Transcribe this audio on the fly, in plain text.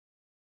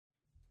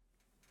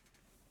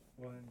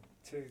One,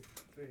 two,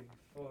 three,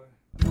 four.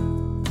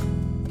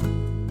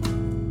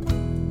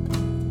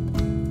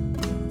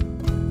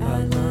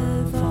 I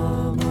love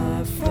all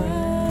my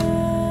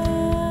friends.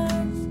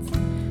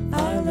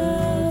 I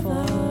love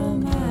all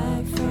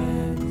my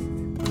friends.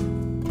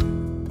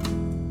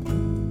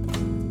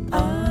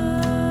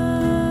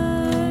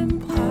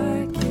 I'm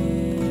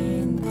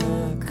parking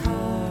the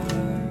car,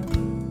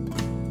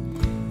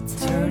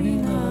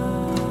 turning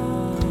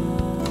off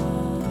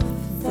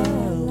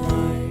the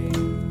lights.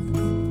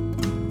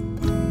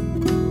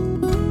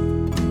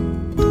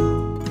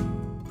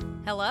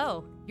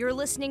 Hello, you're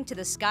listening to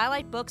the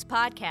Skylight Books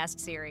podcast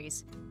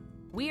series.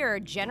 We are a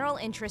general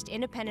interest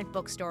independent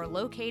bookstore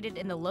located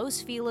in the Los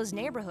Feliz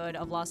neighborhood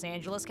of Los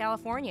Angeles,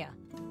 California.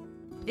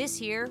 This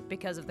year,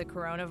 because of the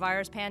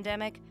coronavirus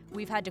pandemic,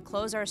 we've had to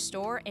close our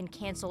store and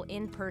cancel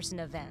in-person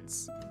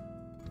events.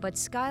 But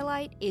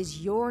Skylight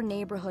is your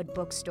neighborhood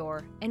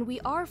bookstore, and we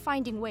are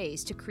finding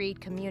ways to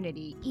create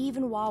community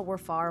even while we're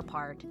far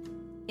apart.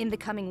 In the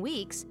coming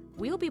weeks,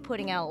 we'll be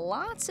putting out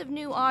lots of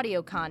new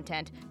audio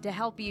content to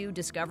help you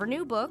discover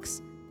new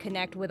books,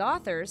 connect with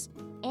authors,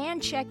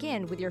 and check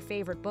in with your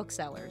favorite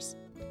booksellers.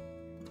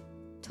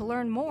 To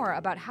learn more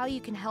about how you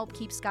can help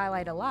keep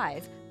Skylight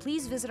alive,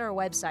 please visit our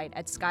website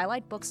at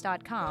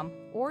skylightbooks.com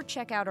or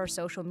check out our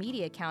social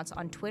media accounts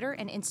on Twitter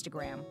and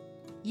Instagram.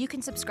 You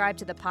can subscribe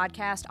to the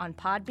podcast on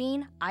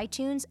Podbean,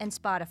 iTunes, and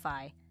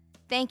Spotify.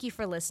 Thank you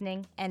for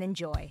listening and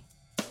enjoy.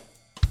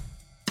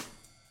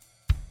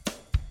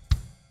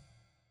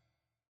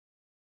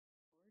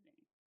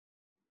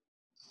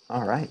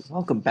 All right.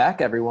 Welcome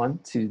back, everyone,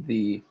 to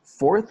the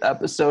fourth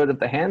episode of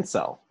The Hand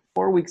Cell.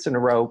 4 weeks in a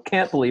row.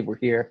 Can't believe we're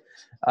here.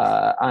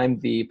 I'm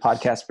the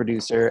podcast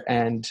producer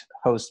and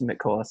host, Mick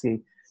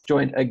Kowalski,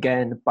 joined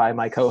again by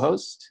my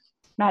co-host,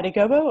 Maddie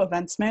Gobo,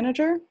 events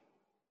manager.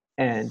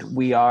 and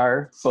we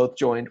are both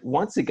joined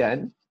once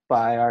again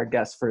by our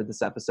guest for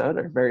this episode,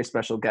 our very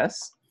special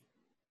guest.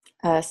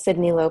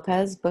 Sydney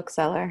Lopez,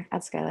 bookseller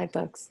at Skylight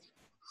Books.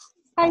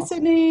 Hi, Awesome.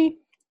 Sydney.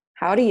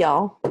 Howdy,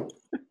 y'all.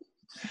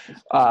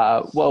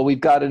 Well, we've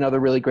got another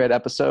really great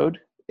episode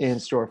in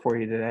store for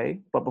you today.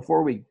 But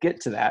before we get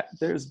to that,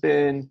 there's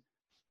been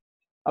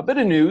a bit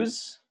of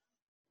news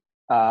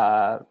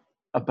about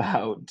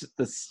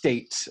the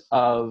state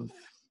of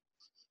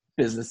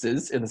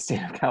businesses in the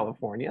state of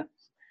California.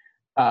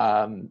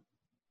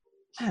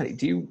 Maddie,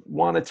 do you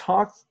want to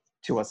talk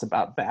to us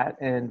about that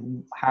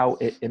and how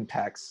it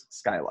impacts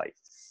Skylight?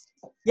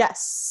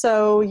 Yes.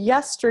 So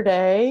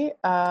yesterday,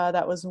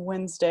 that was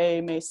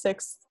Wednesday, May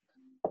 6th,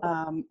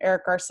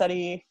 Eric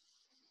Garcetti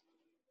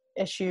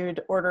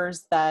issued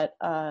orders that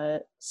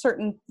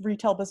certain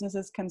retail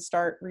businesses can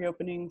start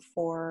reopening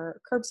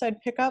for curbside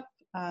pickup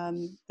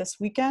this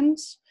weekend.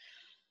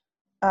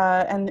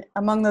 And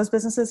among those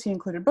businesses, he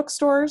included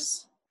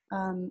bookstores.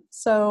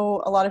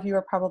 So a lot of you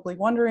are probably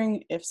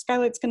wondering if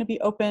Skylight's going to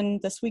be open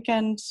this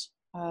weekend.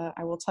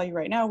 I will tell you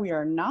right now, we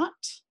are not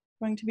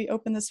going to be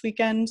open this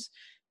weekend.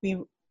 We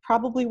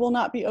probably will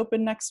not be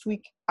open next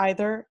week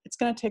either. It's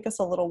going to take us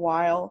a little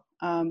while.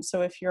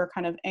 So if you're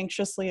kind of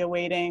anxiously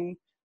awaiting,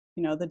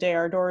 the day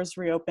our doors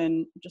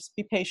reopen, just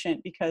be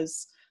patient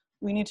because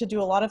we need to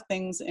do a lot of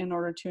things in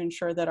order to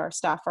ensure that our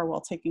staff are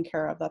well taken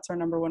care of. That's our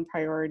number one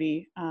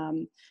priority.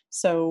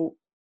 So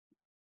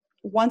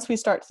once we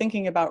start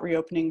thinking about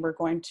reopening, we're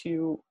going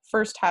to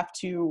first have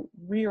to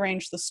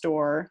rearrange the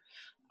store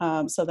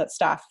so that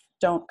staff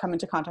don't come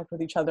into contact with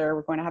each other.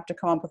 We're going to have to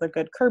come up with a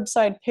good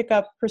curbside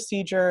pickup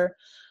procedure.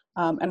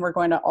 And we're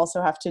going to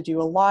also have to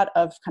do a lot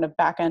of kind of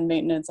back-end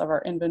maintenance of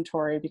our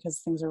inventory because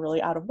things are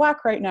really out of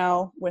whack right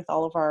now with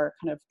all of our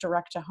kind of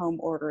direct-to-home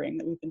ordering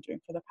that we've been doing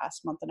for the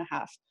past month and a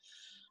half.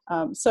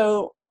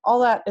 So all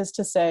that is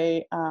to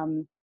say,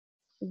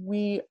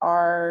 we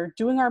are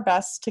doing our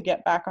best to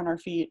get back on our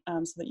feet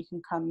so that you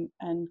can come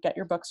and get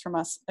your books from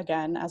us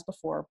again as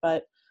before,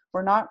 but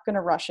we're not going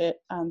to rush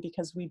it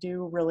because we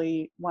do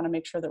really want to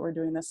make sure that we're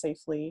doing this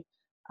safely.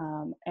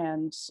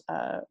 And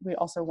we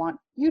also want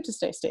you to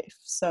stay safe.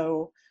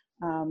 So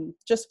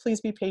just please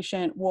be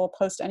patient. We'll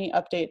post any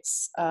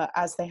updates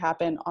as they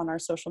happen on our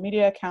social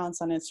media accounts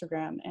on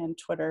Instagram and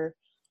Twitter.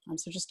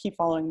 So just keep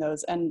following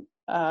those. And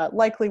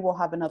likely we'll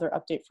have another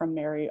update from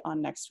Mary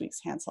on next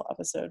week's Hand Cell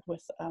episode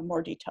with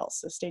more details.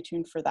 So stay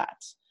tuned for that.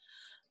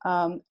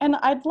 And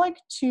I'd like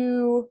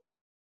to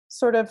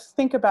sort of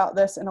think about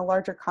this in a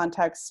larger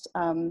context.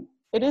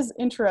 It is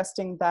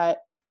interesting that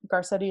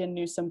Garcetti and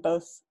Newsom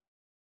both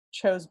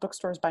chose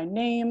bookstores by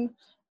name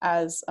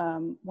as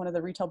one of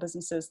the retail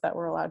businesses that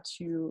were allowed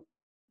to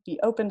be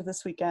opened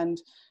this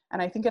weekend.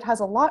 And I think it has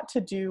a lot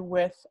to do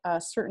with a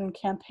certain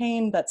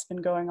campaign that's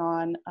been going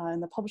on in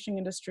the publishing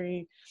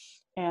industry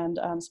and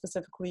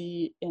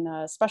specifically in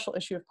a special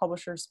issue of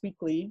Publishers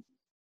Weekly,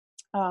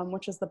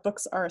 which is the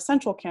Books Are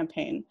Essential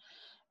campaign.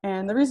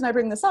 And the reason I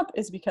bring this up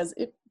is because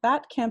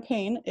that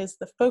campaign is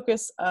the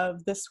focus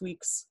of this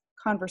week's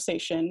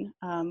conversation,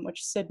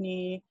 which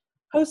Sydney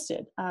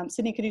hosted.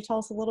 Sydney, could you tell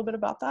us a little bit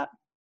about that?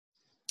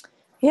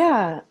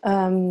 Yeah.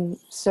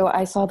 So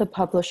I saw the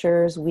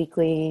Publishers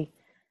Weekly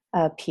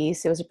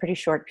piece. It was a pretty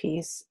short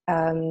piece,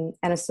 and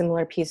a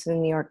similar piece in the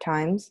New York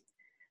Times.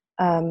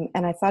 And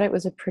I thought it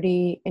was a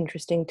pretty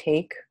interesting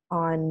take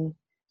on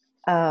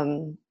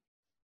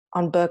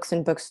books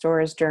and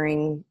bookstores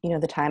during,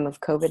 the time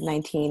of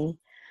COVID-19.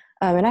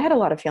 And I had a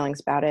lot of feelings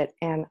about it,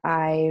 and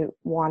I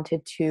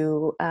wanted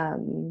to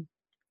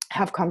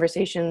have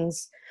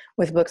conversations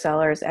with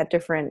booksellers at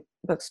different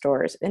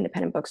bookstores,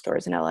 independent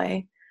bookstores in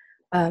LA.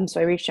 So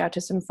I reached out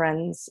to some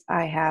friends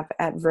I have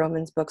at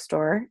Vroman's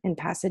bookstore in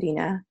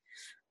Pasadena,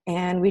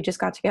 and we just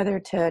got together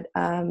to,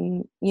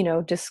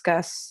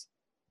 discuss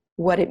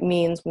what it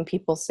means when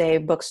people say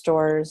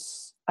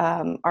bookstores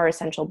are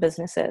essential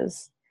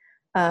businesses,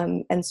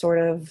 and sort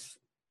of,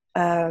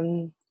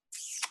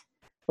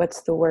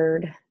 what's the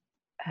word?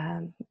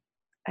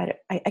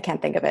 I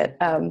can't think of it,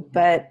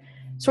 but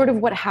sort of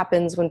what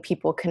happens when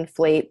people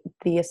conflate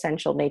the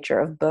essential nature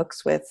of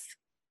books with,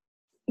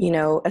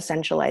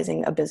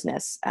 essentializing a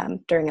business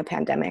during a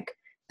pandemic,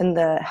 and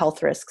the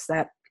health risks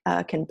that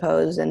can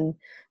pose, and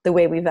the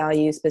way we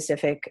value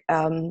specific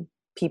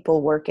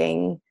people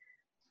working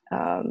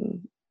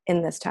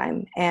in this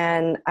time.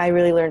 And I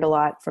really learned a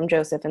lot from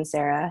Joseph and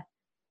Sarah,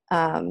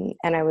 and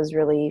I was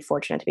really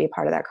fortunate to be a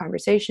part of that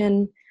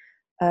conversation.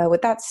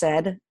 With that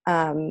said,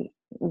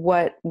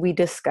 what we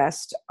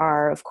discussed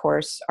are, of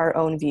course, our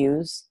own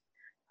views.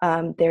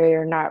 They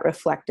are not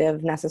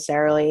reflective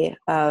necessarily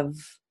of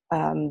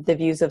the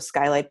views of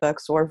Skylight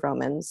Books or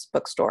Vroman's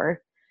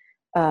bookstore.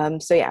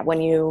 So yeah,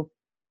 when you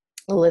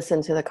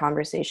listen to the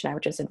conversation, I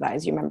would just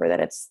advise you remember that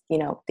it's,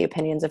 the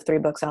opinions of three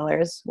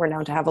booksellers. We're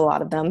known to have a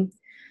lot of them.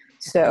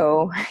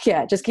 So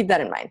yeah, just keep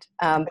that in mind.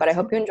 But I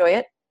hope you enjoy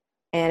it.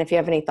 And if you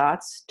have any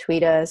thoughts,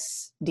 tweet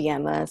us,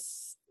 DM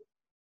us,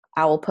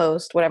 owl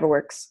post, whatever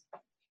works.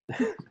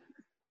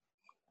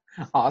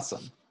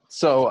 Awesome.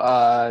 So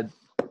I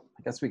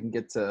guess we can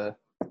get to,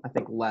 I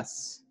think,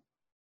 less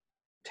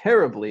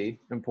terribly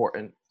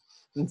important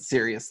and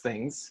serious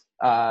things.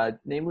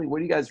 Namely, what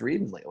are you guys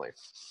reading lately?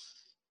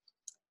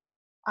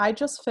 I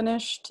just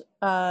finished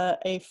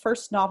a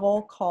first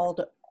novel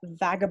called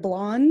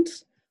Vagabond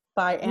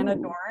by Anna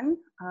Dorn.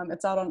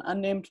 It's out on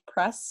Unnamed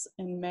Press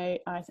in May,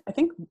 I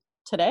think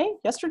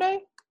yesterday,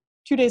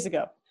 2 days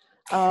ago.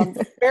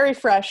 Very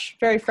fresh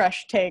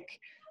take.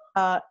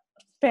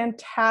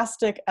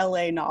 Fantastic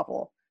LA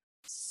novel.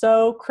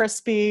 So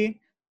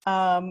crispy,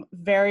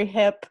 very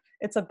hip.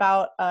 It's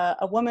about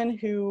a woman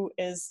who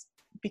is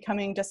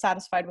becoming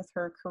dissatisfied with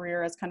her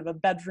career as kind of a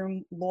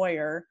bedroom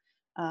lawyer,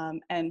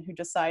 and who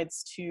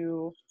decides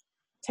to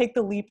take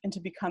the leap into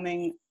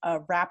becoming a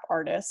rap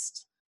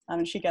artist.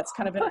 And she gets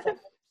kind of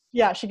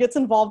she gets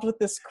involved with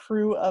this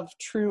crew of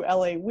true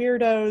LA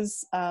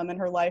weirdos, and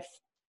her life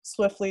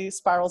swiftly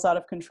spirals out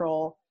of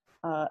control.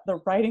 The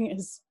writing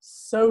is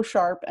so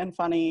sharp and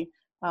funny.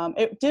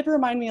 It did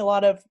remind me a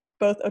lot of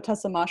both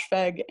Ottessa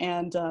Moshfegh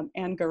and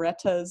Anne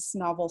Garetta's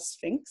novel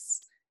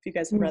Sphinx, if you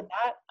guys have read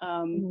that.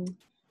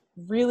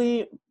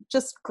 Really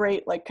just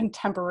great, like,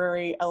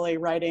 contemporary LA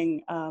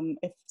writing.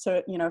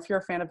 If you're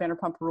a fan of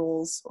Vanderpump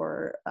Rules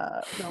or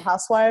Real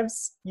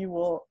Housewives, you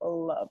will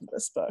love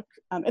this book.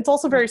 It's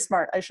also very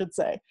smart, I should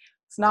say.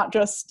 It's not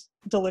just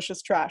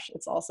delicious trash.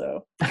 It's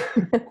also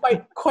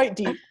quite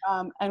deep.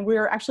 And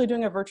we're actually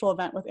doing a virtual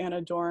event with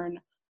Anna Dorn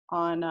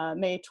on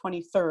May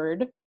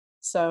 23rd.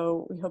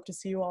 So we hope to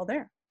see you all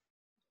there.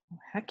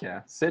 Heck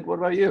yeah. Sid, what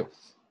about you?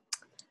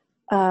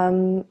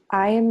 I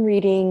am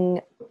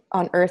reading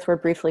On Earth We're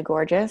Briefly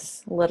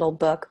Gorgeous, a little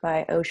book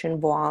by Ocean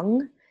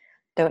Vuong.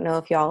 Don't know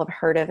if y'all have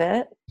heard of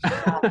it.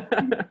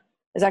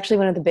 It's actually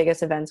one of the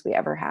biggest events we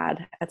ever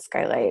had at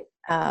Skylight.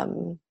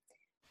 And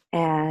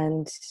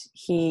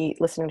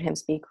listening to him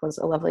speak was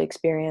a lovely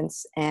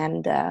experience.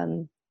 And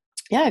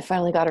I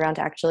finally got around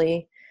to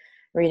actually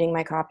reading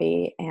my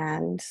copy,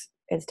 and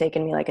it's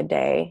taken me like a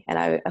day. And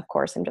I, of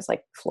course, am just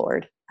like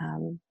floored.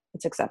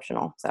 It's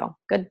exceptional. So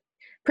good.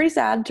 Pretty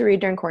sad to read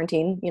during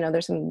quarantine.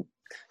 There's some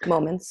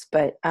moments,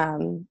 but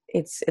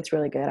it's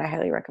really good. I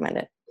highly recommend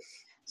it.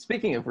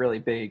 Speaking of really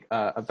big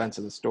events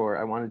in the store,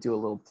 I want to do a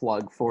little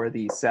plug for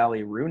the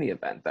Sally Rooney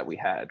event that we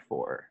had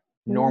for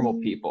Normal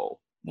People,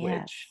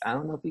 which I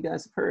don't know if you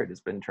guys have heard,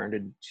 has been turned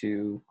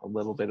into a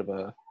little bit of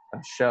a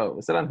show.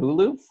 Is it on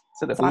Hulu?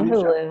 It's on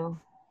Hulu.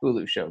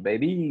 Hulu show,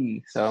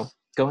 baby. So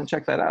go and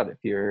check that out if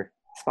you're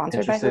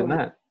Sponsored by interested Hulu. in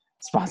that.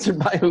 Sponsored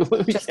by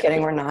Hulu. Just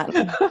kidding, we're not.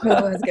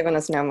 Hulu has given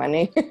us no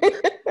money.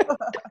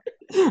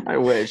 I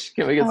wish.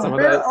 Can we get some of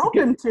We're that?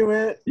 open to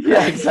it.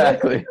 Yeah,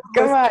 exactly.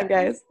 Come on,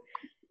 guys.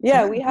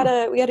 Yeah, we had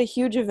a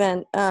huge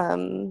event.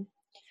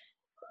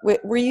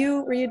 Were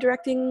you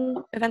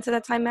directing events at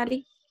that time,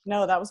 Maddie?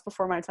 No, that was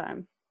before my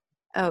time.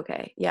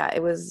 Okay, yeah,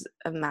 it was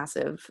a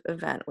massive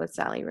event with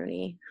Sally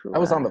Rooney. Who I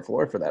was on the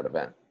floor for that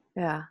event.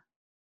 Yeah,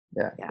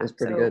 it was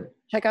pretty so good.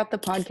 Check out the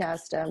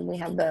podcast. We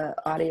have the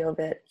audio of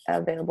it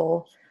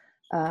available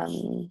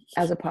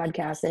as a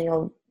podcast, and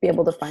you'll be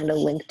able to find a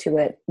link to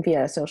it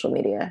via social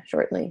media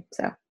shortly.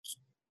 So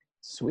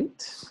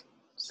Sweet.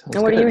 Sounds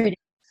and what good. are you reading?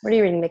 What are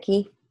you reading,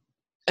 Mickey?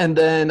 And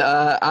then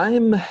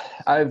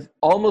I've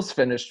almost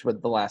finished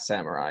with The Last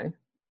Samurai.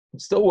 I'm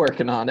still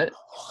working on it.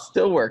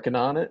 Still working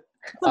on it.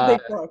 It's a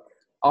big book.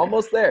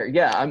 Almost there.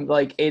 Yeah, I'm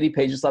like 80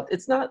 pages left.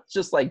 It's not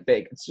just like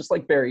big. It's just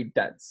like very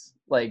dense.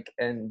 Like,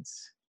 and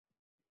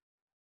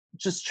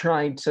just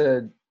trying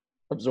to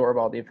absorb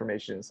all the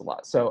information is a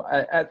lot. So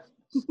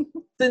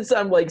since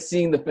I'm like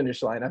seeing the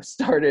finish line, I've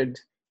started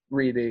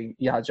reading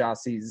Yaa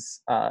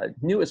Gyasi's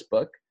newest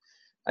book.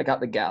 I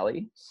got the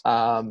galley.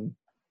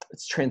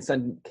 It's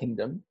Transcendent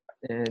Kingdom.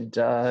 And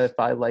if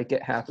I like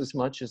it half as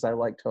much as I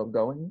liked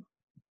Homegoing,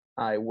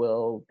 I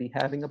will be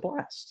having a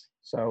blast.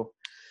 So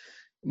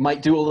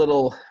might do a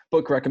little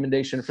book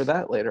recommendation for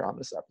that later on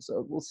this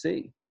episode. We'll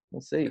see.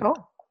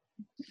 Cool.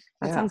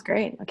 That Yeah. sounds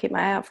great. I'll keep my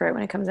eye out for it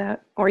when it comes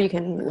out. Or you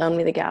can loan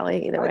me the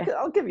galley, either way.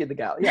 I'll give you the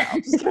galley. Yeah,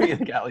 I'll just give you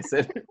the galley,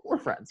 Sid. We're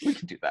friends. We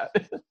can do that.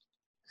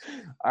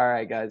 All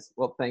right, guys.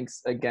 Well,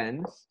 thanks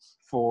again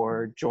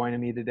for joining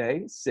me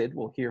today. Sid,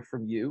 we'll hear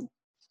from you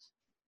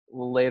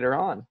later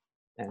on.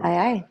 And Aye,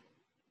 aye.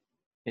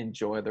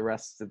 enjoy the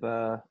rest of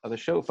the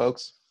show,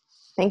 folks.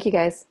 Thank you,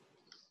 guys.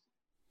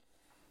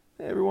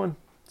 Hey everyone,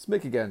 it's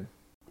Mick again,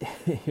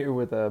 here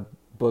with a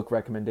book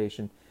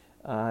recommendation.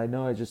 I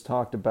know I just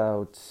talked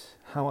about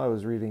how I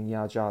was reading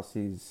Yaa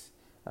Gyasi's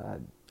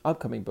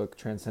upcoming book,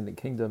 Transcendent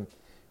Kingdom,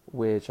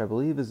 which I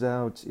believe is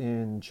out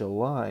in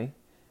July,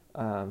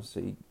 so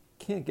you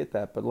can't get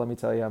that, but let me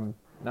tell you, I'm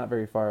not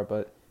very far,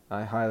 but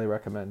I highly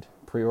recommend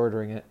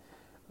pre-ordering it.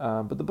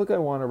 But the book I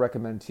want to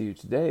recommend to you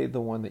today,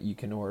 the one that you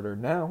can order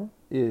now,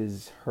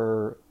 is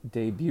her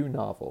debut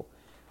novel,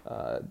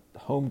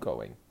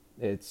 Homegoing.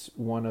 It's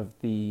one of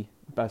the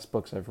best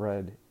books I've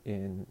read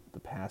in the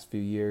past few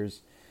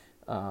years.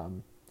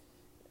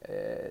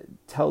 It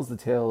tells the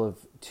tale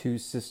of two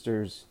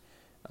sisters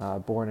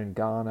born in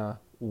Ghana,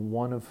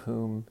 one of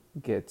whom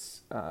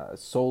gets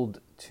sold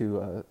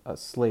to a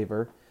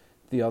slaver.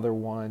 The other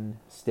one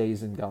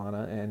stays in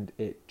Ghana, and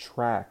it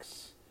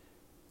tracks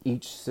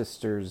each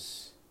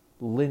sister's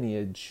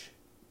lineage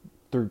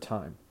through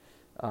time.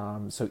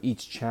 So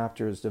each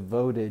chapter is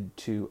devoted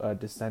to a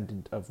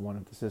descendant of one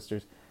of the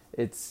sisters.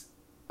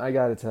 I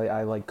gotta tell you,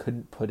 I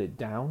couldn't put it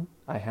down.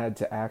 I had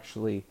to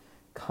actually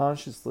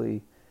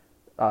consciously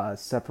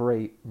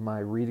separate my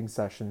reading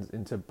sessions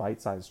into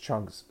bite-sized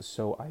chunks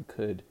so I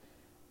could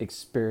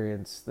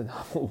experience the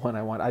novel when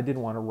I want. I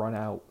didn't want to run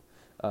out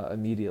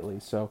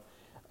immediately. So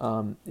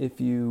if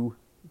you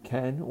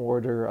can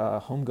order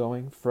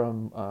Homegoing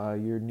from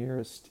your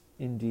nearest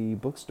indie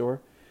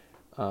bookstore,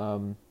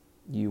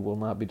 you will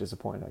not be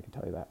disappointed, I can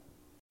tell you that.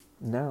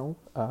 Now,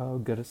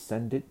 I'm going to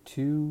send it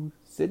to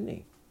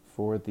Sydney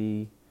for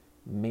the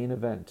main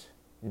event.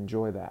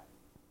 Enjoy that.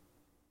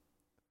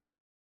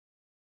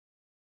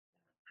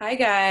 Hi,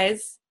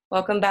 guys.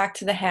 Welcome back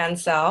to the Hand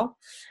Cell.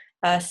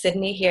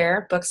 Sydney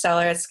here,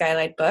 bookseller at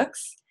Skylight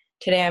Books.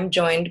 Today I'm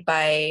joined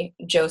by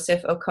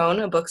Joseph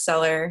Ocon, a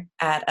bookseller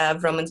at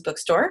Vroman's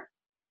Bookstore.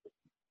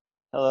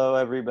 Hello,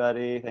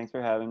 everybody. Thanks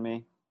for having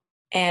me.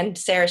 And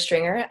Sarah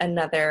Stringer,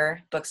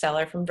 another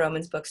bookseller from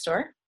Vroman's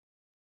Bookstore.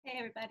 Hey,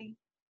 everybody.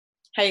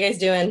 How you guys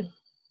doing?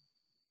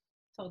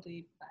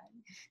 Totally fine.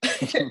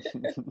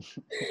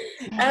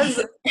 As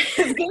good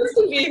as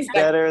to be expected.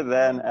 Better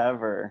than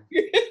ever.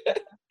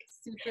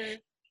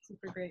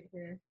 Super great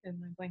here in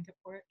my blanket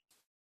fort.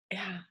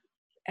 Yeah,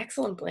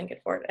 excellent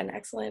blanket fort and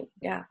excellent.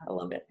 Yeah, I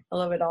love it. I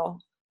love it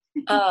all.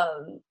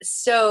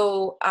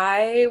 So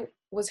I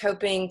was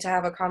hoping to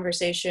have a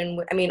conversation.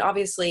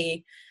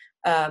 Obviously,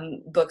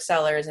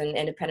 booksellers and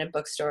independent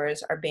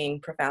bookstores are being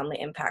profoundly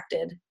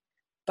impacted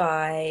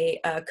by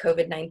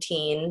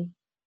COVID-19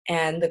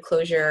 and the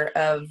closure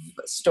of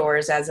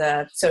stores as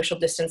a social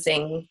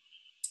distancing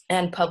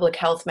and public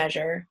health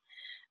measure.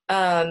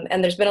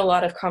 And there's been a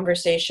lot of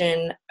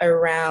conversation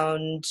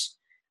around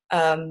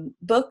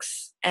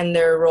books and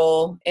their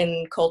role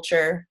in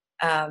culture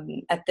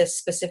at this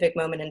specific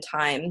moment in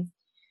time.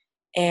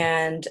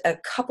 And a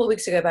couple of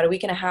weeks ago, about a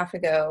week and a half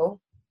ago,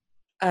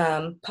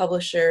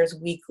 Publishers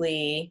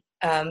Weekly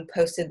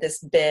posted this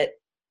bit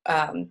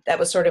that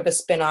was sort of a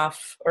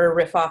spin-off or a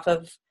riff-off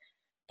of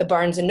the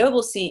Barnes &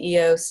 Noble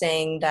CEO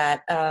saying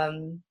that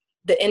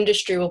the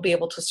industry will be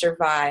able to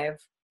survive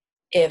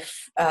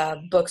if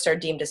books are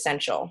deemed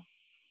essential.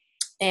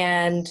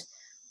 And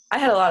I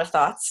had a lot of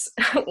thoughts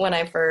when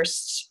I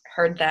first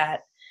heard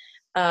that.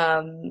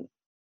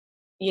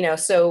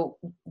 So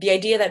the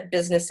idea that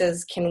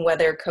businesses can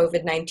weather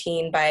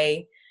COVID-19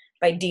 by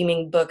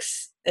deeming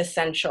books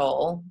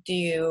essential, do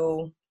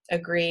you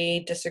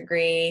agree,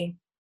 disagree,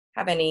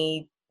 have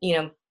any,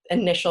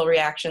 initial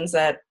reactions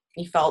that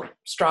you felt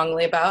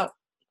strongly about?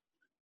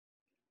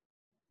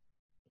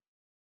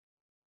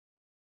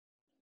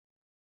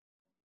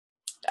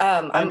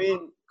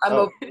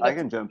 I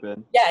can jump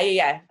in.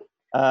 Yeah.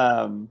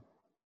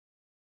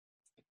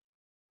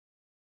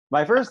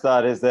 My first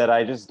thought is that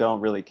I just don't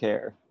really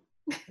care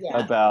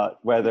about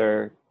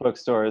whether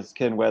bookstores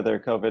can weather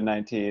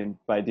COVID-19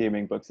 by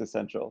deeming books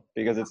essential,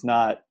 because it's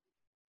not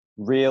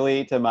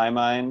really, to my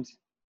mind,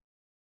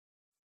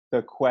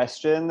 the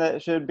question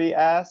that should be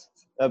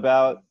asked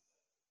about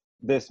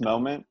this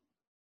moment.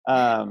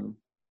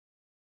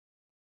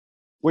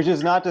 Which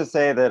is not to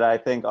say that I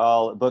think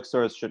all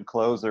bookstores should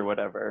close or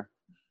whatever,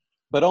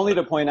 but only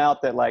to point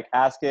out that like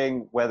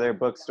asking whether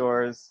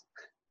bookstores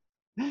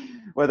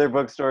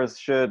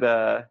should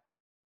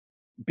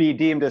be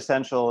deemed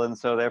essential, and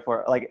so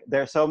therefore like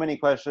there are so many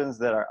questions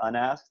that are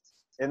unasked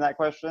in that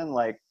question,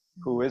 like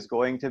who is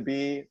going to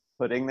be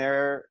putting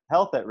their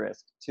health at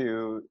risk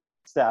to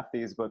staff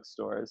these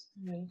bookstores?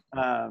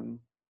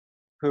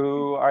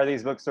 Who are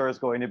these bookstores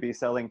going to be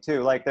selling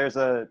to? Like there's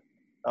a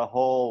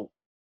whole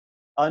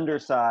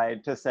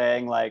underside to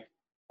saying like,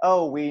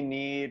 oh, we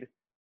need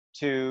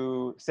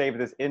to save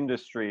this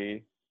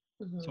industry,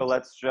 so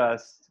let's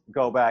just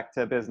go back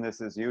to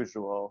business as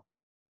usual.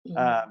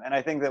 And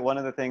I think that one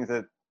of the things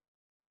that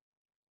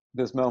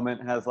this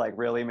moment has like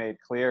really made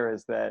clear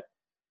is that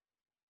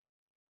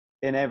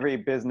in every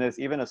business,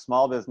 even a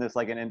small business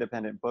like an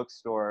independent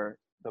bookstore,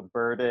 the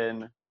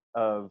burden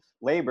of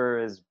labor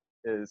is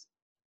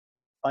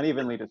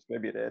unevenly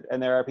distributed,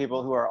 and there are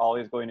people who are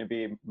always going to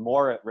be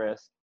more at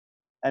risk,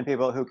 and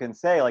people who can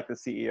say, like the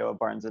CEO of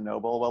Barnes and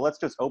Noble, well, let's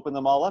just open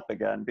them all up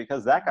again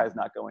because that guy's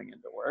not going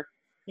into work.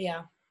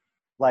 Yeah.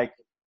 Like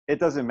it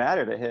doesn't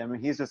matter to him.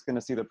 He's just going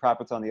to see the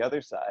profits on the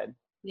other side.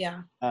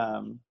 Yeah.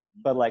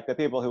 But like the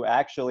people who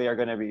actually are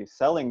going to be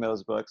selling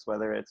those books,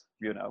 whether it's,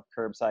 you know,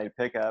 curbside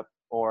pickup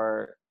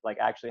or like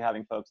actually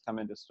having folks come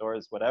into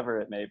stores, whatever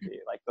it may be,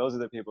 like those are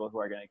the people who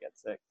are going to get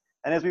sick.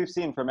 And as we've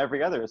seen from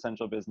every other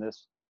essential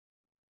business,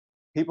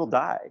 people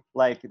die.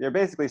 Like they're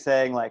basically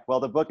saying like, well,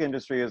 the book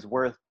industry is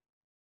worth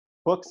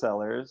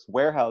booksellers,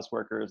 warehouse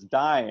workers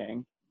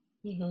dying,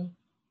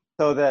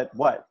 so that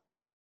what,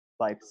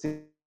 like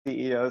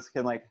CEOs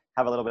can like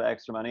have a little bit of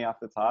extra money off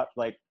the top.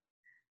 Like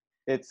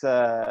it's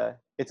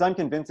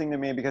unconvincing to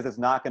me because it's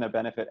not going to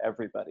benefit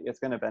everybody. It's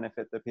going to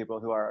benefit the people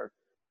who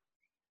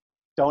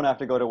don't have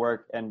to go to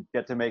work and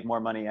get to make more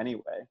money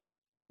anyway.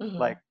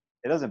 Like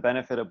it doesn't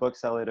benefit a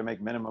bookseller to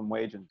make minimum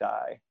wage and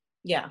die.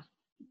 Yeah.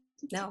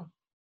 No.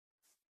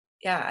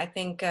 Yeah, I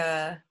think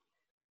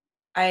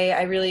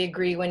I really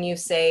agree when you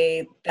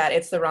say that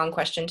it's the wrong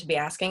question to be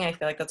asking. I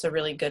feel like that's a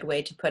really good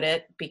way to put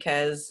it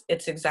because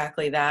it's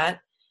exactly that.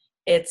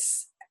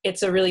 It's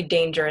a really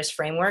dangerous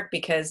framework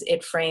because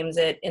it frames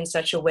it in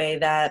such a way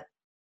that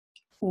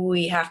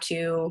we have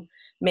to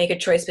make a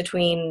choice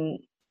between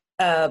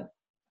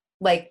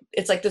like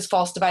it's like this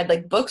false divide,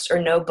 like books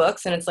or no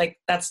books, and it's like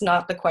that's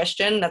not the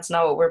question. That's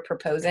not what we're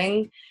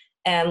proposing.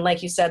 And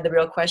like you said, the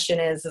real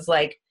question is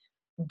like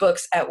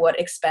books at what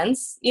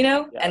expense, you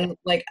know? Yeah. And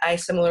like I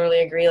similarly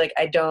agree. Like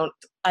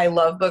I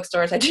love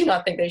bookstores. I do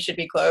not think they should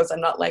be closed.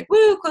 I'm not like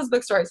woo, close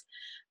bookstores.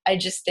 I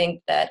just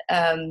think that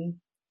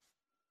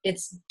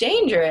it's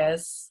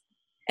dangerous.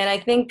 And I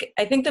think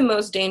the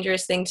most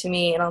dangerous thing to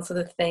me, and also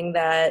the thing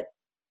that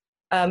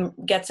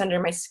gets under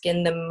my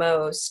skin the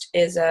most,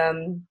 is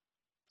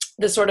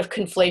the sort of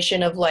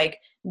conflation of like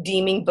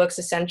deeming books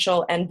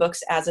essential and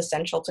books as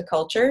essential to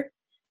culture.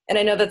 And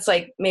I know that's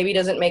like maybe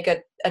doesn't make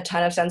a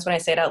ton of sense when I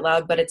say it out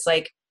loud, but it's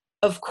like,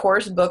 of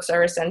course, books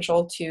are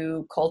essential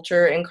to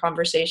culture and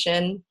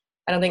conversation.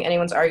 I don't think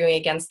anyone's arguing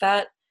against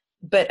that.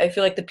 But I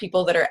feel like the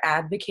people that are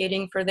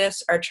advocating for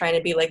this are trying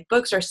to be like,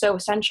 books are so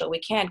essential, we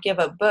can't give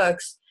up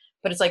books.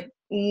 But it's like,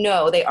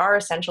 no, they are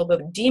essential,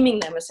 but deeming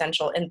them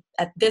essential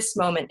at this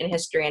moment in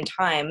history and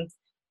time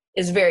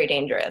is very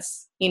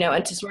dangerous, you know,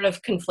 and to sort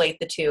of conflate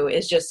the two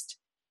is just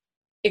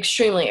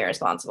extremely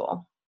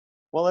irresponsible.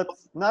 Well,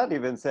 it's not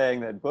even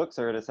saying that books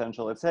are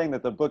essential. It's saying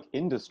that the book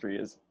industry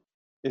is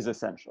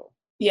essential.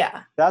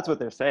 Yeah. That's what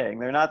they're saying.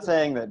 They're not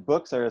saying that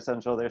books are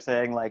essential. They're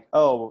saying like,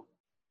 oh,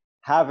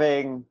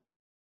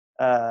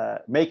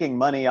 making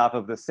money off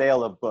of the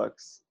sale of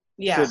books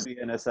should be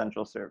an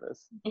essential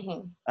service.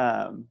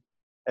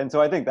 And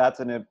so I think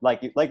that's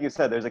like you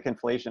said, there's a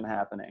conflation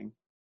happening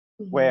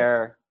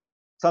where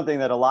something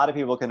that a lot of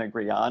people can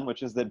agree on,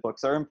 which is that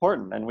books are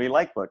important and we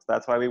like books,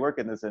 that's why we work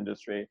in this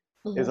industry,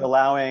 is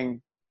allowing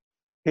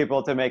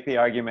people to make the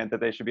argument that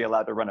they should be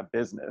allowed to run a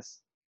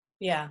business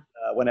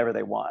whenever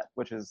they want,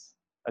 which is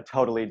a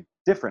totally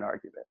different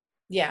argument.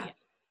 Yeah.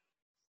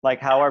 Like,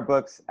 how are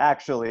books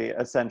actually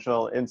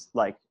essential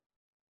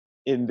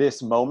in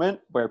this moment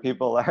where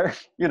people are,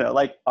 you know,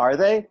 like, are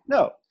they?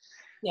 No.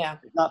 Yeah.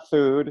 It's not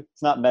food,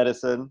 it's not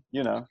medicine,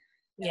 you know.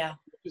 Yeah.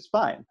 Which is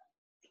fine.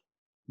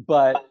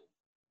 But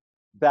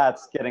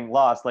that's getting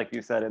lost, like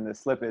you said, in the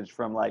slippage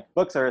from like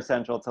books are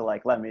essential to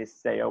like, let me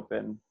stay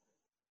open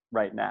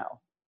right now.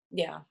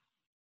 Yeah.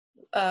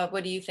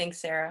 What do you think,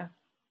 Sarah?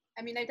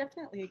 I mean, I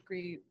definitely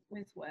agree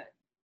with what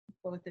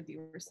both of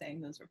you were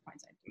saying. Those were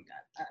points I'd bring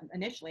up.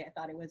 Initially, I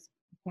thought it was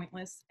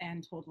pointless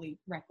and totally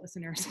reckless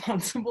and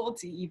irresponsible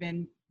to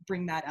even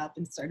bring that up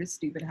and start a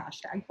stupid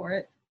hashtag for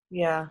it.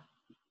 Yeah.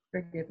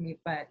 Forgive me,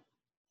 but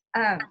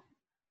and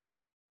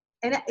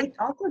it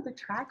also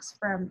detracts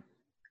from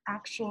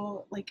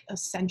actual like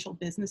essential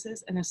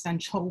businesses and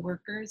essential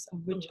workers, of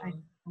which I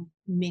know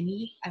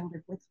many. I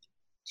live with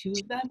two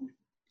of them.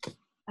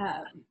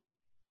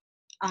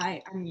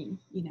 I mean,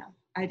 you know,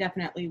 I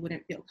definitely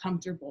wouldn't feel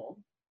comfortable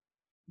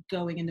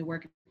going into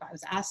work if I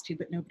was asked to,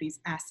 but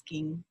nobody's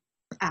asking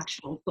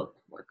actual book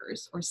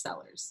workers or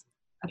sellers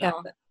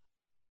about this,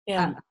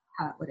 Yeah.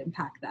 how it would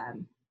impact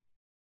them,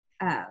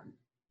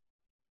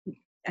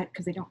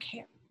 because they don't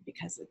care,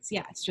 because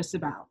it's just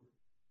about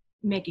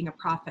making a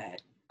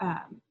profit,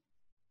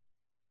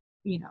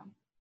 you know,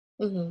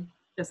 Mm-hmm.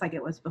 just like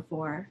it was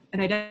before.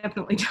 And I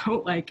definitely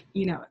don't like,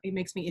 it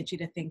makes me itchy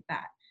to think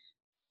that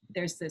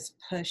there's this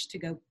push to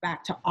go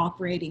back to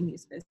operating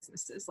these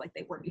businesses like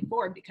they were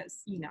before,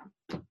 because,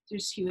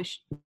 there's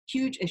huge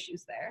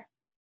issues there.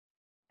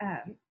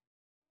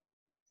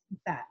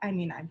 That, I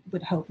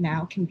would hope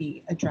now can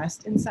be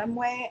addressed in some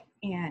way.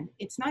 And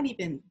it's not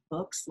even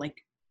books,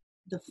 like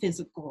the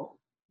physical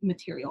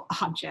material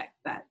object,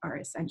 that are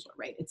essential,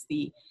 right? It's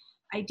the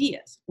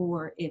ideas,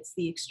 or it's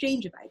the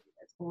exchange of ideas,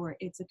 or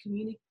it's a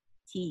community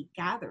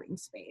gathering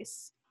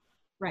space,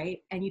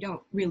 right? And you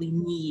don't really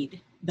need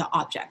the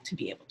object to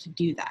be able to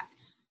do that.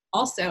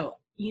 Also,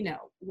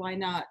 why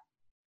not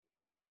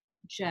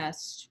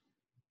just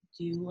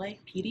do like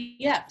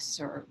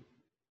PDFs or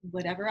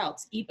whatever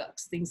else,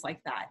 ebooks, things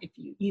like that, if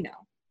you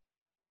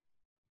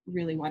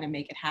really want to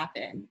make it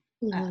happen.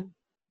 Mm-hmm.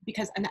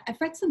 Because, and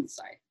I've read some,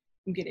 sorry,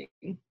 I'm getting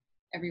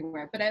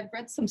everywhere, but I've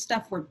read some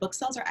stuff where book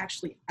sales are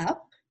actually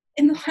up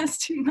in the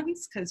last 2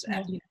 months, because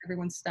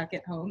everyone's stuck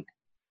at home,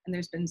 and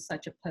there's been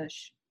such a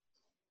push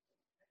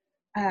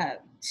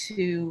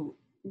to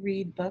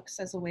read books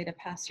as a way to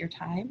pass your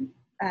time.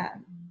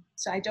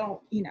 So I don't,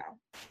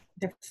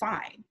 they're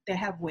fine. They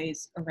have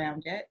ways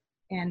around it.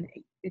 And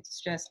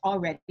it's just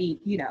already,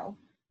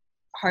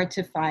 hard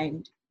to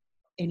find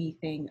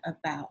anything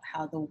about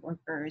how the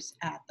workers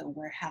at the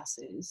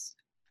warehouses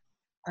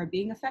are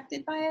being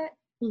affected by it.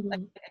 Mm-hmm. Like,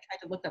 I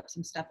tried to look up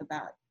some stuff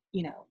about,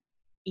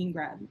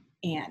 Ingram,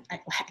 and I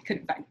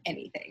couldn't find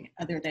anything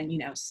other than,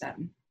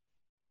 some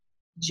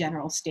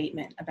general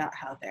statement about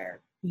how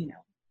they're,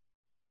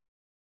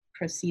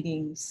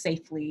 proceeding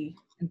safely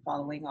and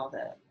following all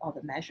the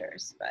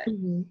measures. But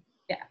Mm-hmm.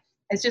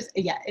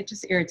 it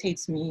just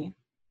irritates me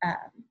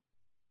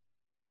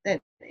that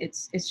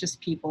it's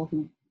just people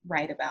who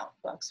write about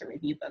books or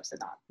review books, and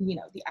not,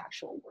 the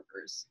actual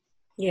workers.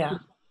 Yeah.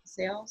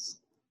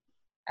 Sales.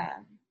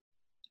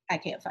 I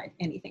can't find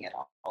anything at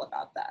all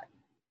about that,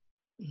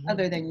 Mm-hmm.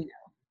 other than,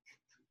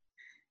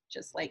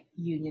 just like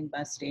union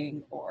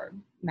busting or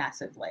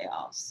massive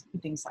layoffs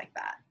and things like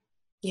that.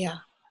 Yeah.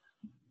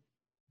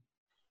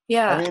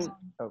 Yeah. I mean,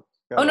 no,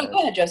 go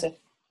ahead, Joseph.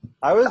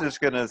 I was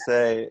just gonna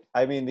say,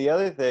 the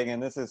other thing,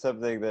 and this is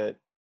something that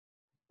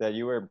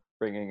you were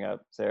bringing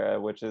up, Sarah,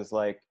 which is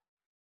like,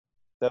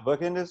 the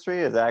book industry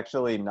is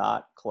actually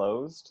not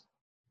closed.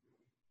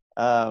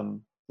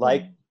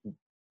 Like,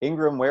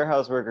 Ingram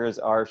warehouse workers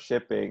are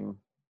shipping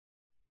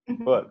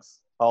books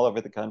all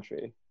over the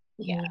country.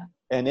 Yeah.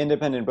 And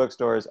independent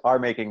bookstores are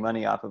making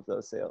money off of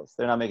those sales.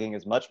 They're not making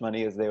as much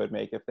money as they would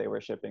make if they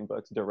were shipping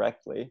books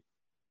directly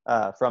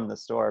from the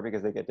store,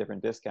 because they get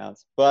different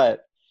discounts.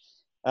 But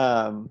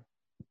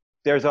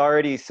there's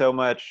already so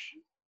much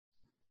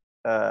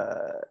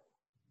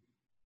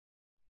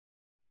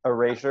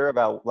erasure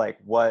about like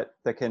what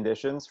the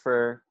conditions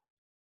for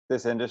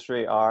this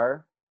industry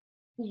are,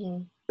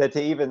 that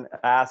to even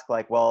ask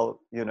like,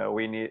 well,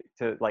 we need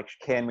to, like,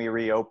 can we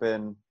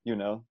reopen,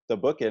 the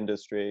book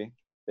industry,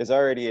 is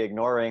already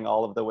ignoring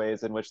all of the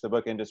ways in which the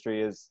book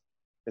industry is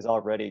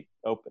already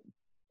open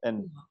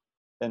and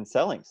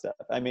selling stuff.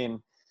 It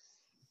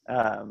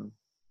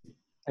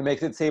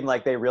makes it seem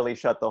like they really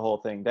shut the whole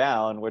thing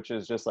down, which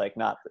is just like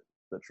not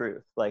the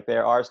truth. Like,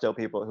 there are still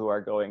people who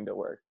are going to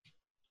work.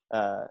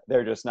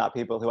 They're just not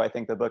people who I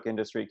think the book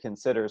industry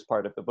considers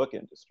part of the book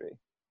industry.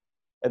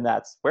 And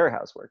that's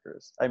warehouse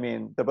workers.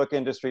 The book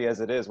industry as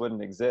it is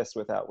wouldn't exist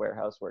without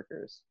warehouse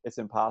workers. It's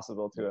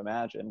impossible to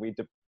imagine.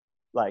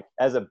 Like,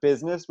 as a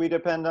business, we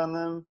depend on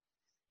them.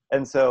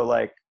 And so,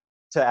 like,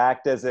 to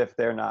act as if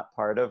they're not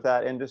part of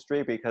that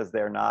industry because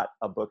they're not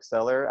a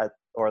bookseller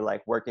or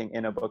like working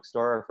in a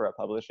bookstore or for a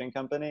publishing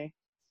company,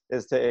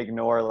 is to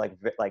ignore like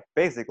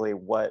basically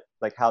what,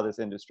 like, how this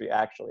industry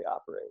actually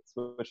operates,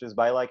 which is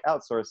by like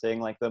outsourcing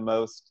like the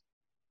most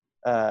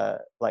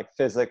like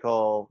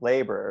physical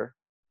labor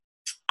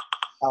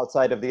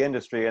outside of the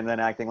industry, and then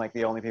acting like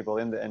the only people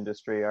in the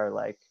industry are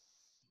like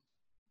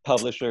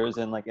publishers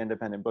and like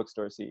independent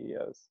bookstore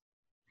CEOs.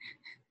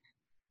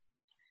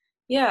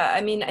 Yeah,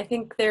 I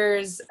think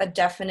there's a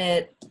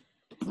definite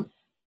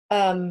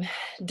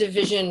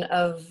division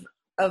of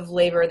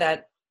labor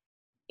that,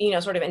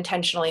 sort of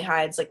intentionally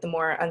hides like the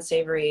more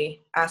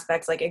unsavory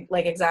aspects, like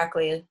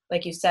exactly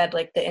like you said,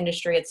 like the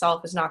industry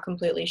itself is not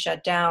completely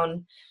shut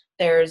down.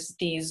 There's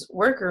these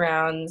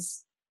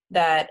workarounds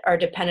that are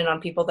dependent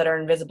on people that are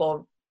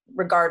invisible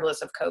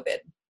regardless of COVID,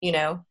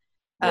 Yeah,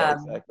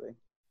 exactly.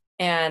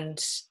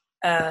 And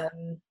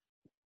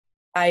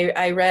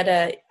I read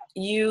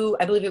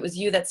I believe it was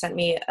you that sent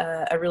me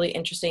a really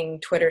interesting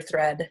Twitter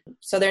thread.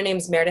 So their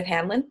name's Meredith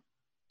Hanlon.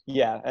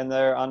 Yeah, and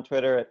they're on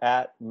Twitter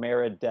at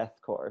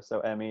Meredeathcore,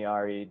 so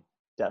MERE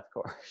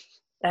Deathcore.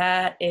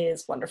 That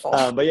is wonderful.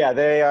 But yeah,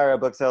 they are a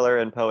bookseller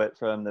and poet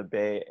from the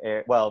Bay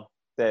Area. Well,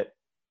 that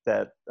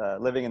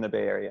living in the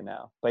Bay Area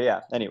now. But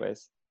yeah,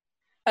 anyways.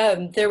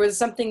 There was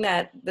something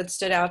that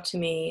stood out to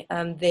me.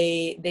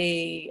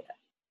 They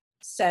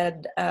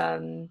said,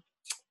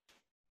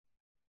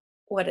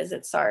 what is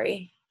it?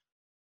 Sorry.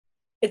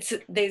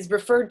 They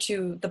referred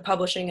to the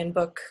publishing and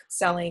book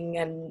selling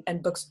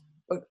and books.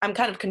 I'm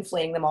kind of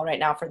conflating them all right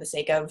now for the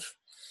sake of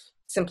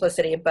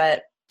simplicity,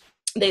 but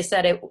they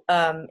said it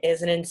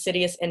is an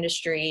insidious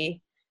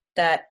industry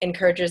that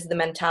encourages the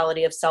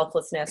mentality of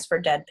selflessness for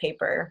dead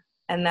paper.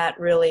 And that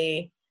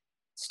really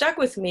stuck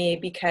with me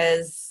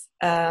because,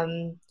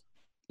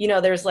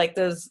 there's like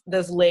those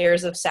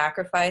layers of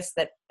sacrifice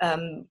that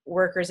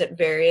workers at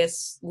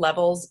various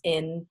levels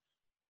in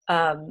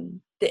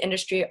the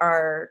industry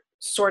are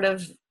sort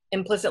of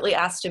implicitly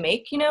asked to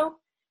make,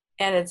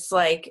 and it's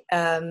like,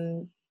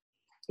 a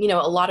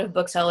lot of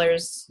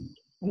booksellers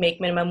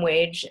make minimum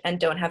wage and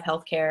don't have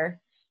health care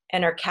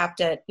and are capped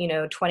at,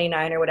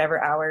 29 or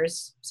whatever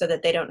hours so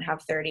that they don't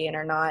have 30 and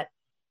are not,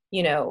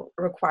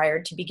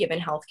 required to be given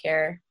health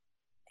care.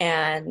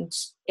 And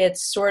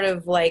it's sort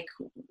of like,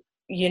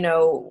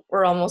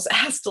 we're almost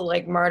asked to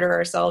like martyr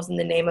ourselves in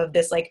the name of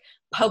this like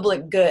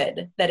public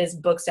good that is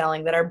book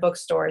selling, that are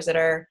bookstores, that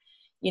are,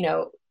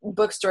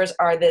 bookstores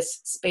are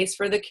this space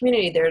for the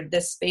community. They're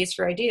this space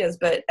for ideas.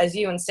 But as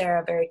you and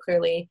Sarah very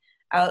clearly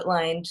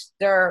outlined,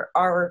 there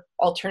are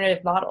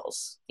alternative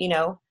models.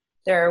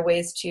 There are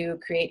ways to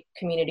create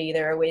community.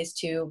 There are ways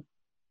to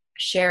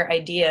share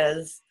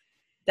ideas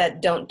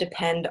that don't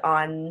depend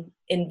on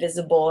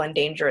invisible and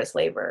dangerous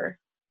labor.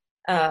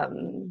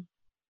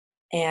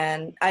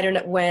 And I don't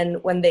know,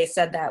 when they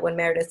said that, when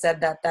Meredith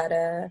said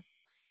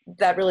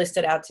that really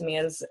stood out to me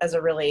as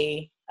a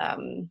really,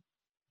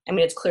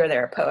 it's clear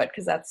they're a poet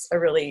because that's a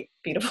really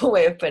beautiful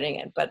way of putting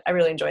it, but I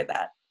really enjoyed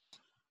that.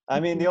 I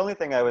mean, the only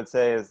thing I would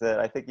say is that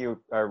I think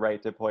you are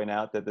right to point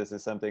out that this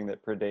is something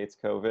that predates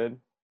COVID.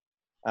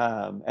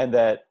 And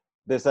that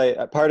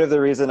part of the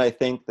reason I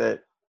think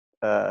that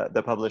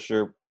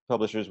the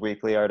Publishers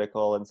Weekly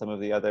article and some of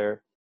the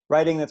other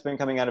writing that's been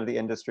coming out of the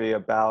industry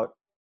about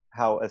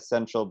how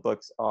essential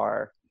books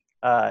are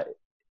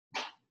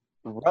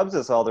rubs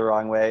us all the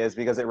wrong way is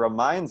because it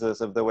reminds us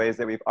of the ways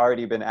that we've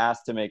already been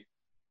asked to make,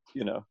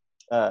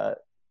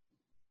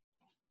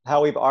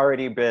 how we've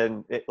already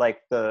been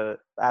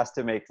asked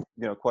to make,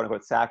 quote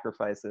unquote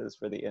sacrifices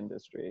for the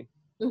industry.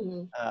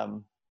 Mm-hmm.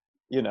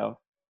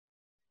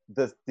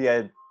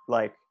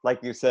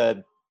 Like you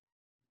said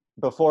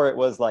before, it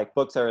was like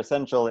books are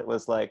essential. It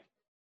was like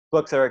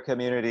books are a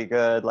community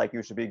good. Like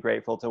you should be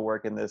grateful to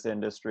work in this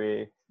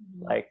industry.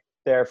 Mm-hmm. Like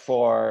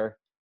therefore,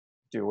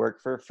 do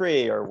work for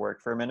free or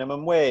work for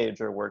minimum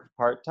wage or work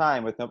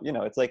part-time with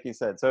no. It's like you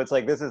said. So it's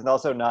like this is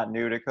also not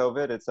new to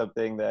COVID. It's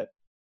something that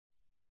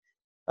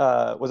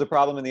was a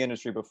problem in the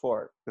industry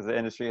before because the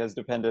industry has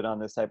depended on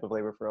this type of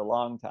labor for a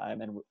long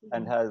time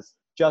and has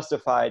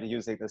justified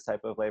using this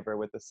type of labor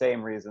with the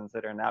same reasons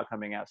that are now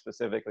coming out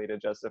specifically to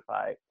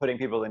justify putting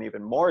people in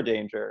even more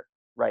danger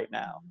right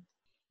now.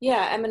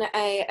 Yeah,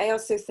 I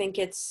also think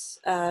it's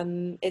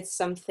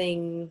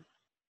something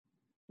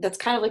that's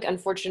kind of like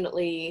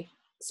unfortunately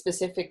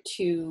specific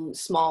to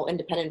small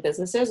independent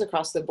businesses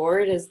across the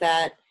board is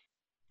that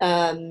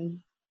the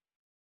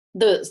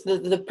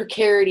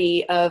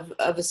precarity of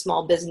a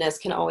small business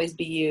can always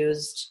be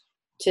used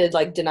to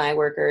like deny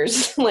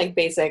workers like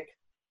basic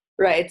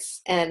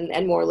rights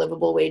and more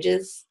livable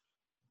wages,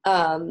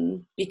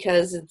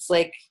 because it's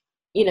like,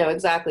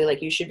 exactly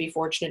like you should be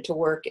fortunate to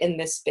work in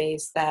this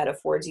space that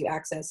affords you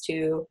access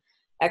to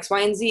X,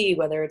 Y, and Z,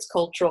 whether it's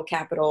cultural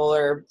capital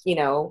or,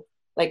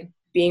 like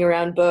being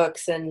around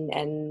books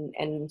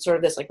and sort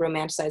of this like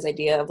romanticized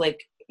idea of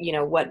like,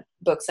 what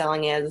book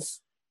selling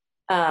is.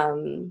 But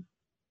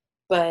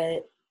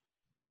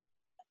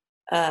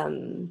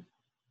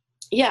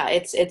yeah,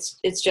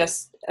 it's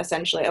just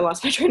essentially, I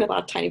lost my train of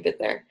thought a tiny bit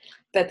there,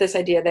 but this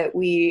idea that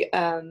we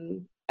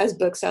as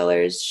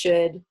booksellers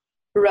should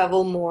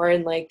revel more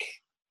in like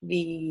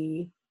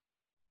the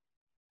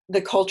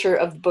culture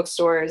of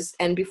bookstores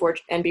and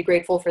be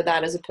grateful for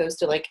that as opposed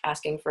to like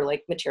asking for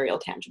like material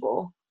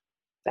tangible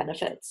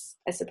benefits,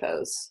 I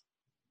suppose.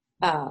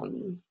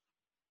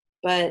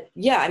 But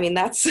yeah,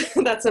 that's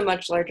that's a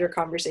much larger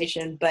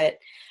conversation, but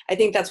I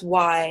think that's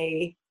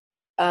why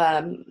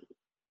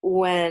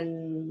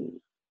when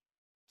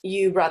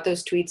you brought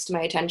those tweets to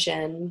my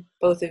attention,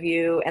 both of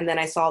you, and then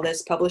I saw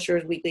this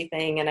Publishers Weekly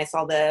thing and I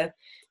saw the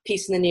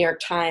piece in the New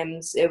York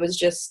Times, it was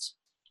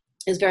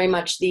very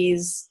much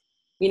these,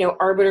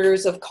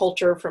 arbiters of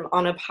culture from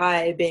on up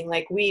high being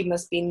like, we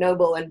must be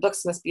noble and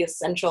books must be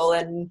essential.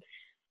 And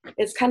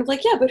it's kind of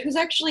like, yeah, but who's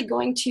actually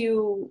going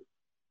to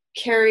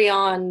carry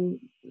on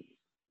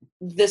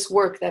this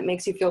work that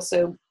makes you feel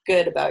so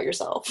good about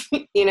yourself?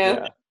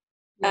 Yeah.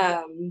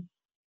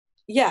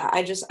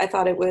 I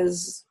thought it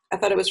was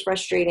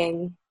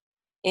frustrating.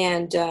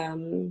 And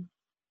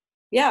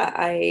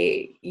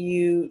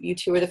you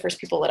two were the first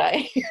people that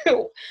I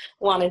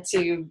wanted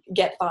to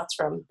get thoughts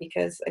from,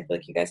 because I feel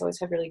like you guys always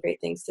have really great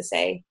things to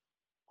say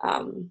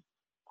on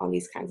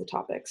these kinds of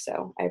topics.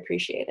 So I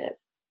appreciate it.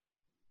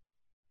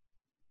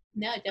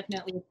 No, I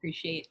definitely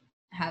appreciate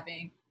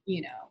having,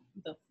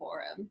 the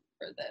forum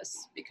for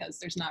this because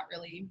there's not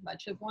really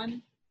much of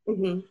one.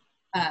 Mm-hmm.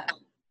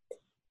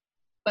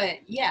 But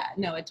yeah,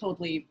 no, it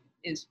totally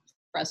is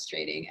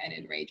frustrating and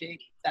enraging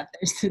that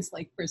there's this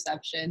like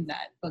perception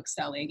that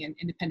bookselling and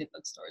independent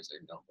bookstores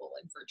are noble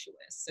and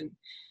virtuous, and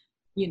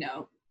you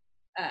know,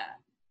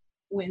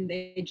 when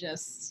they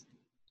just,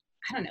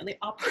 I don't know, they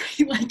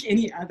operate like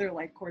any other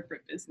like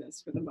corporate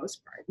business for the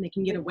most part, and they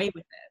can get away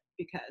with it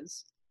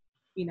because,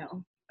 you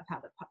know, of how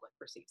the public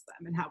perceives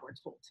them and how we're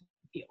told to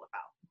feel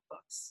about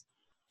books.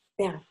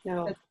 Yeah,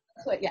 no.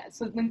 But yeah,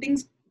 so when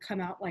things come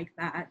out like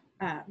that,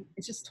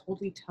 it's just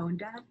totally tone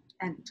deaf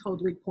and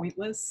totally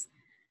pointless.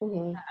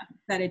 Mm-hmm.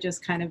 That it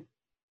just kind of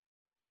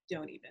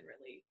don't even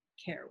really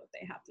care what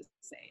they have to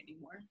say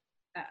anymore.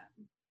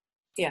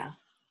 Yeah.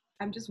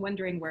 I'm just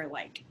wondering where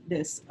like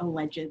this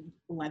alleged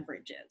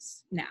leverage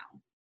is now.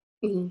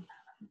 Mm-hmm.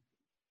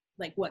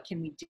 Like what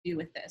can we do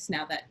with this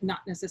now that not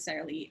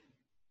necessarily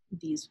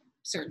these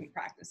certain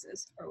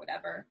practices or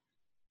whatever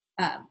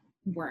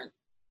weren't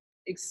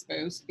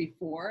exposed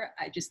before.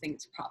 I just think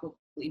it's probably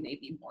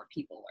maybe more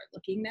people are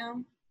looking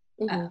now.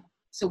 Mm-hmm.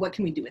 So what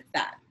can we do with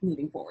that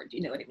moving forward?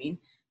 You know what I mean?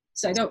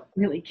 So I don't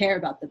really care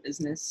about the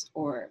business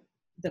or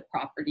the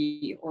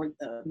property or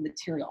the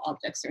material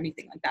objects or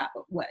anything like that,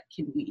 but what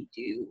can we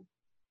do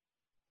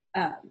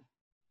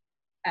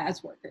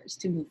as workers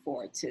to move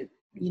forward to,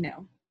 you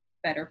know,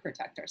 better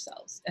protect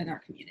ourselves and our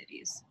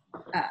communities?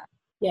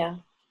 Yeah.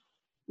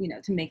 You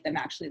know, to make them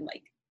actually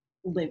like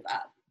live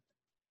up,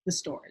 the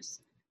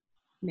stores,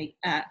 make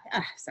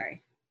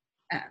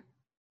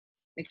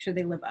sure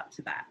they live up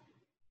to that,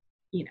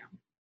 you know,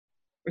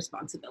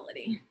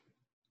 responsibility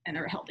and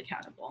are held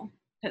accountable,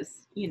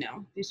 because, you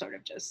know, they sort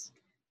of just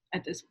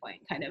at this point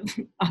kind of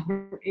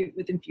operate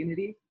with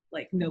impunity,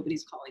 like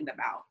nobody's calling them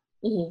out.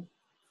 Mm-hmm.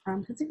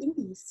 Because they're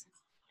indies.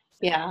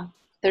 Yeah.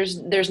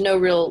 There's no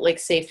real like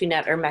safety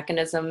net or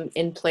mechanism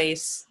in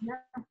place.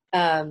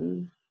 Yeah.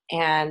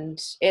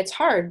 And it's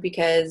hard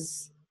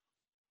because,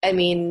 I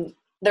mean,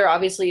 there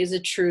obviously is a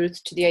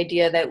truth to the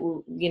idea that,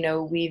 you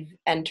know, we've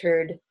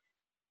entered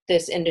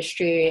this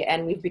industry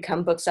and we've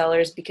become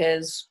booksellers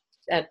because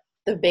at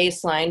the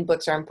baseline,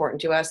 books are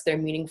important to us. They're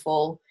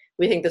meaningful.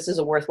 We think this is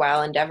a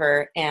worthwhile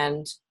endeavor.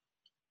 And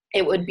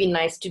it would be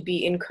nice to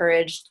be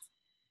encouraged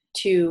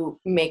to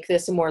make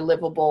this a more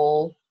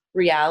livable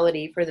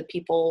reality for the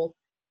people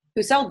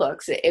who sell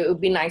books. It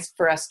would be nice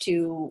for us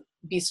to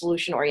be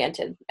solution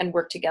oriented and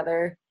work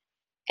together.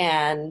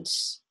 And,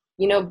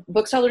 you know,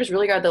 booksellers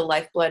really are the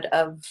lifeblood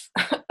of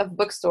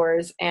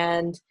bookstores.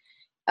 And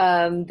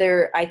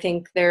I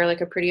think they're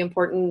like a pretty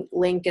important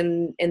link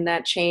in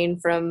that chain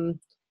from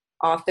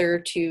author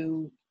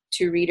to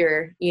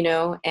reader, you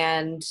know,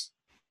 and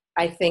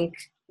I think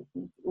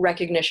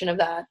recognition of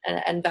that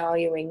and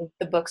valuing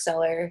the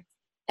bookseller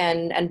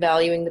and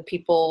valuing the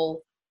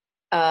people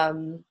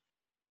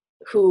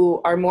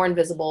who are more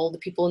invisible, the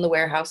people in the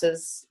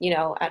warehouses, you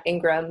know, at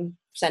Ingram,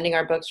 sending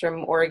our books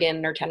from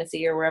Oregon or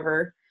Tennessee or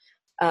wherever,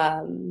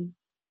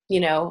 you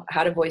know,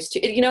 how to voice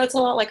to, you know, it's a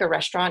lot like a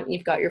restaurant.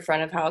 You've got your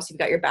front of house, you've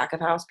got your back of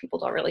house. People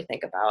don't really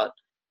think about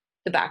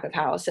the back of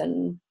house,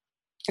 and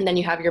then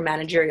you have your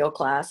managerial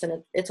class,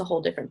 and it's a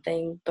whole different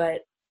thing.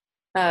 But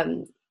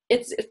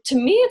it's, to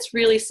me, it's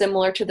really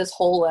similar to this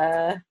whole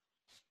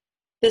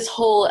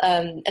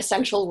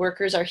essential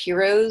workers are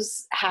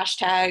heroes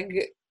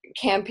hashtag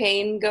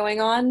campaign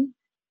going on,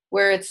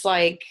 where it's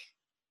like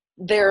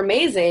they're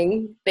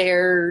amazing,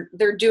 they're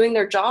doing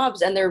their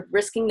jobs and they're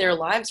risking their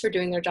lives for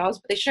doing their jobs,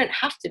 but they shouldn't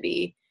have to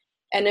be.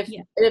 And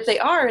if they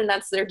are, and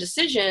that's their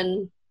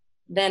decision,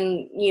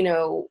 then, you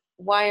know,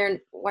 why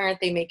aren't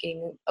they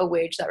making a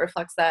wage that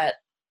reflects that?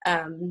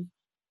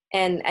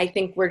 And I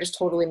think we're just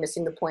totally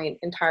missing the point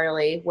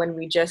entirely when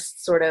we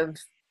just sort of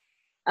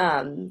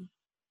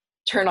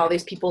turn all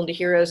these people into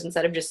heroes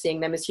instead of just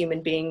seeing them as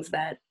human beings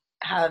that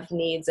have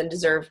needs and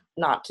deserve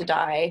not to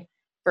die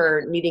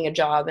for needing a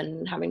job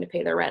and having to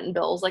pay their rent and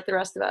bills like the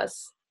rest of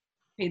us.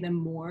 Pay them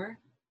more.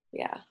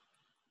 Yeah.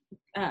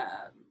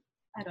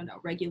 I don't know,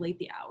 regulate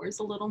the hours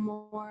a little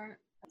more.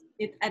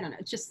 I don't know,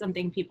 it's just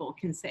something people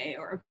can say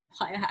or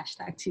apply a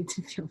hashtag to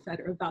feel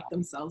better about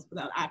themselves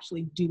without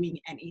actually doing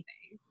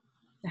anything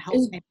to help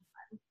anyone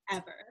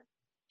ever.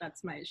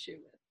 That's my issue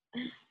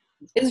with.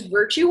 Is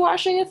virtue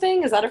washing a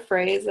thing? Is that a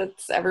phrase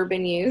that's ever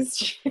been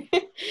used?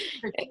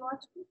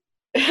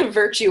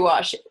 Virtue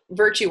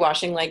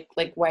washing, like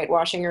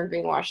whitewashing or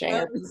greenwashing.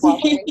 Or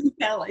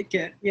I like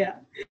it. Yeah.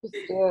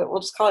 We'll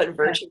just call it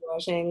virtue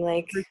washing.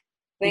 Like,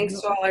 thanks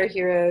to all our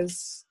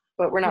heroes,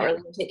 but we're not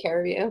really going to take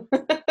care of you.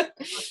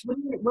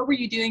 What were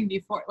you doing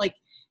before? Like,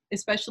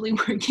 especially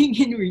working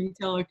in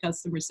retail or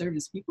customer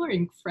service, people are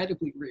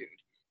incredibly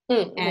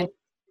rude and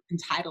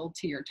entitled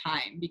to your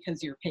time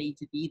because you're paid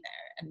to be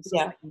there. And it's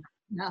just like not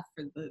enough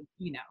for the,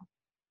 you know,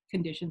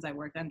 conditions I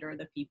work under,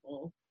 the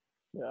people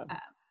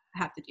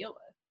have to deal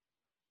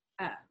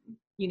with.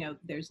 You know,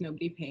 there's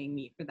nobody paying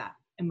me for that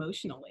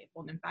emotional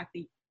label. And in fact,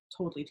 they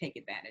totally take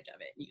advantage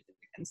of it and use it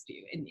against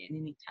you in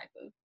any type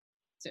of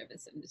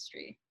service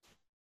industry.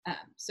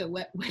 So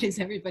what is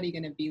everybody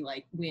going to be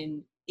like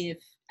when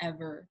if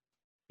ever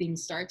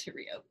things start to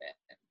reopen,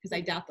 because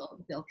I doubt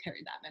they'll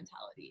carry that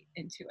mentality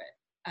into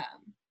it.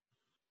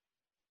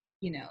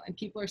 And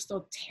people are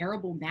still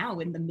terrible now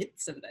in the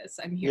midst of this.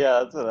 I'm here. Yeah,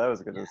 that's what I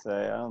was going to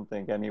say. I don't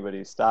think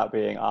anybody stopped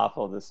being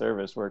awful to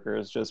service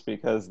workers just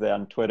because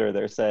on Twitter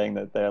they're saying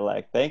that they're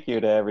like, thank you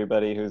to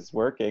everybody who's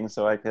working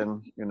so I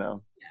can,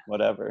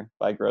 whatever,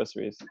 buy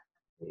groceries.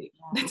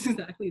 That's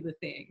exactly the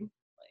thing.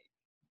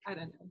 Like, I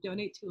don't know,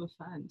 donate to a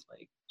fund.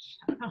 Like,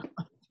 shut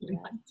up. You're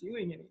not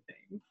doing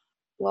anything.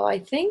 Well, I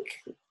think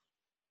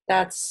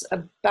that's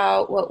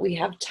about what we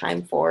have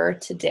time for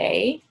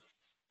today.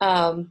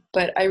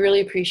 But I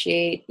really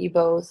appreciate you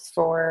both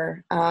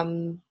for,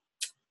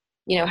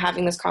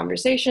 having this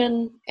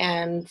conversation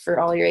and for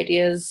all your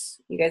ideas.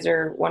 You guys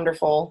are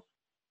wonderful.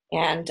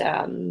 And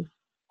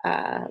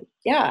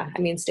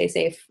stay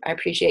safe. I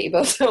appreciate you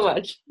both so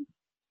much.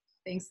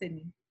 Thanks,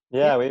 Sydney.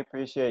 Yeah, we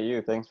appreciate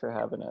you. Thanks for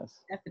having us.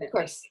 Definitely. Of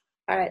course.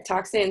 All right.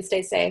 Talk soon.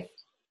 Stay safe.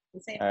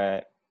 Stay safe. All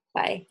right.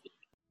 Bye.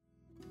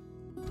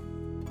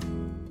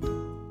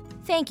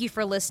 Thank you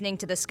for listening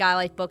to the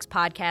Skylight Books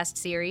podcast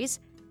series.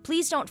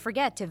 Please don't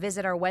forget to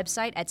visit our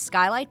website at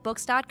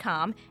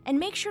skylightbooks.com and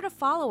make sure to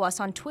follow us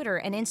on Twitter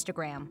and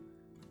Instagram.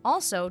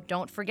 Also,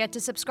 don't forget to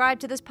subscribe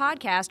to this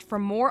podcast for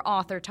more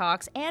author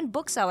talks and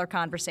bookseller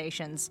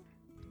conversations.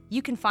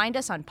 You can find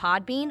us on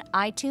Podbean,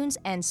 iTunes,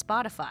 and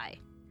Spotify.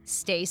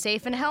 Stay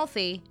safe and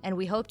healthy, and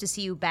we hope to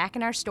see you back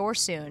in our store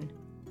soon.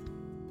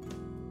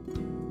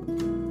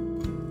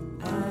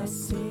 I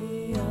see